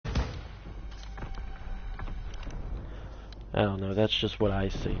I don't know, that's just what I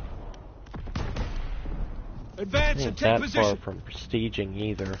see. Advance and take position. Far from prestiging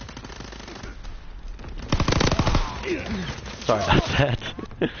either. Sorry about that.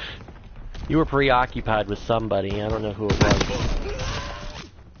 You were preoccupied with somebody. I don't know who it was.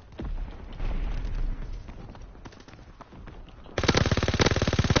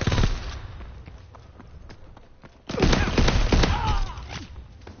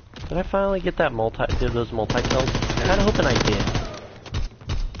 Did I finally get that those multi-kills? I'm kinda hoping I did.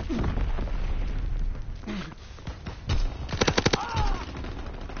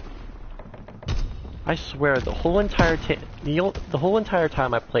 I swear, the whole entire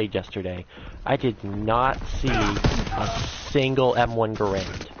time I played yesterday, I did not see a single M1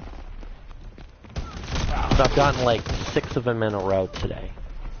 Garand. So I've gotten like 6 of them in a row today.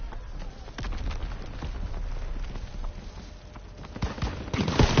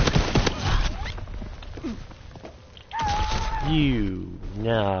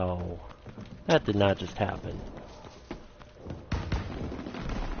 No. That did not just happen.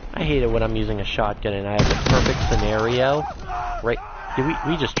 I hate it when I'm using a shotgun and I have the perfect scenario. Right?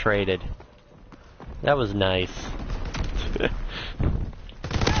 We just traded. That was nice.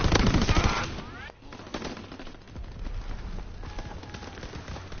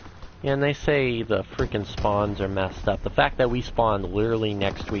 Yeah, and they say the freaking spawns are messed up. The fact that we spawned literally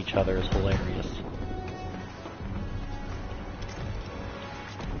next to each other is hilarious.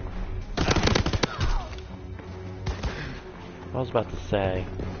 I was about to say.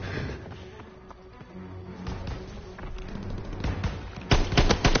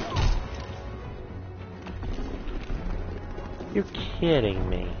 You're kidding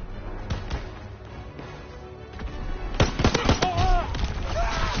me.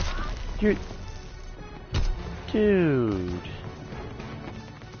 You're... Dude.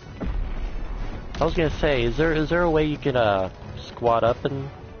 I was gonna say, is there a way you could squad up in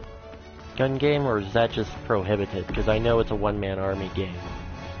gun game, or is that just prohibited? Because I know it's a one-man army game.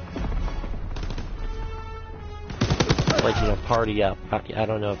 Like, you know, party up. I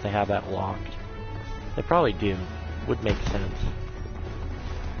don't know if they have that locked. They probably do. Would make sense.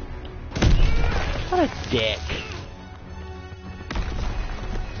 What a dick.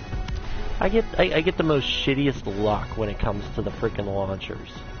 I get the most shittiest luck when it comes to the frickin'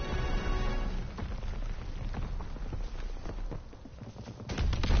 launchers.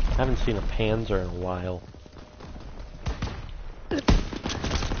 I haven't seen a Panzer in a while.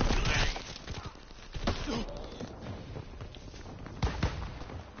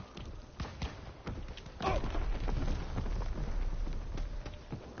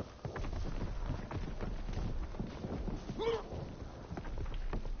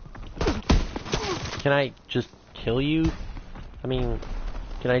 Can I just kill you? I mean,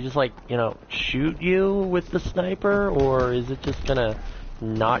 can I just, like, you know, shoot you with the sniper, or is it just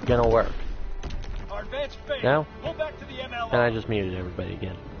not gonna work? No? And I just muted everybody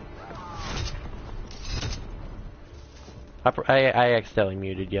again. I accidentally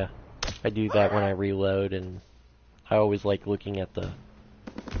muted you. I do that when I reload, and I always like looking at the...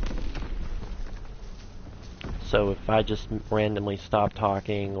 So if I just randomly stop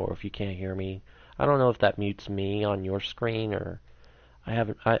talking, or if you can't hear me, I don't know if that mutes me on your screen, or I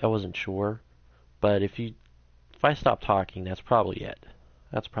wasn't sure. But if I stop talking, that's probably it.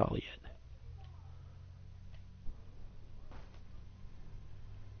 That's probably it.